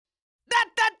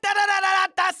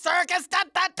Circus, da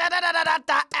da da da da da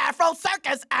da. Afro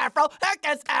Circus, Afro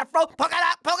Circus, Afro. Polka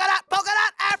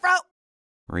dot, Afro.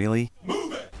 Really?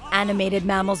 Animated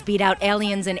mammals beat out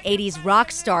aliens and 80s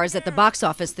rock stars at the box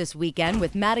office this weekend,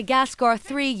 with Madagascar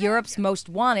 3, Europe's Most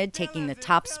Wanted, taking the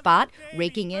top spot,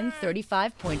 raking in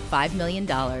 $35.5 million.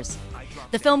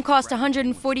 The film cost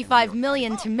 $145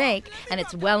 million to make, and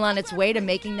it's well on its way to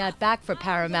making that back for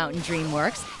Paramount and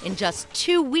DreamWorks. In just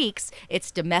 2 weeks,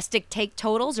 its domestic take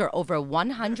totals are over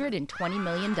 $120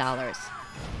 million.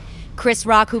 Chris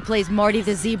Rock, who plays Marty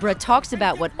the Zebra, talks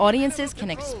about what audiences can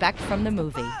expect from the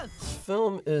movie. This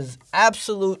film is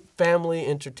absolute family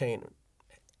entertainment.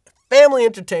 Family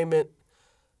entertainment,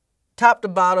 top to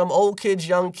bottom, old kids,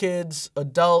 young kids,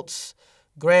 adults,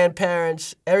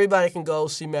 grandparents. Everybody can go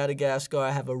see Madagascar.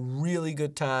 I have a really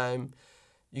good time.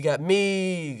 You got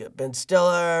me, you got Ben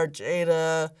Stiller,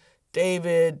 Jada,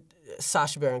 David,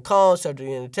 Sacha Baron Cohen,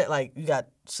 Cedric, like you got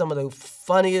some of the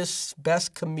funniest,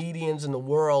 best comedians in the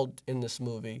world in this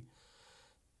movie.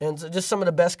 And so just some of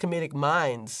the best comedic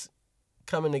minds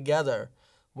coming together,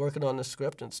 working on the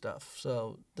script and stuff.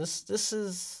 So this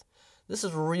is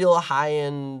real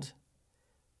high-end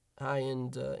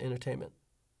entertainment.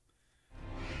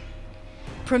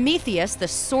 Prometheus, the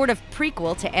sort of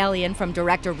prequel to Alien from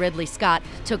director Ridley Scott,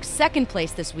 took second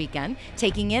place this weekend,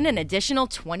 taking in an additional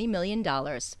 $20 million.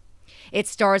 It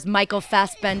stars Michael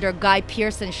Fassbender, Guy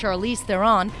Pearce, and Charlize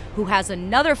Theron, who has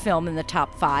another film in the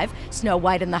top 5, Snow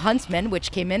White and the Huntsman,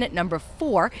 which came in at number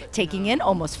 4, taking in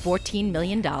almost $14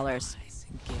 million.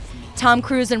 Tom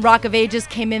Cruise and Rock of Ages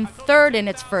came in third in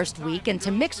its first week, and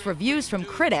to mixed reviews from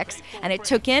critics, and it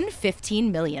took in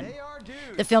 $15 million.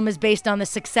 The film is based on the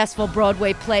successful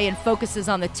Broadway play and focuses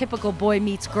on the typical boy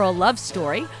meets girl love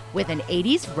story with an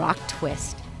 80s rock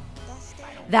twist.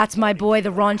 That's My Boy,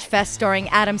 the Raunch Fest starring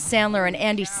Adam Sandler and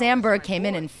Andy Samberg, came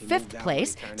in 5th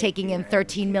place, taking in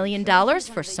 $13 million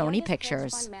for Sony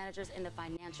Pictures.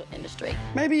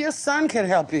 Maybe your son can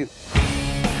help you.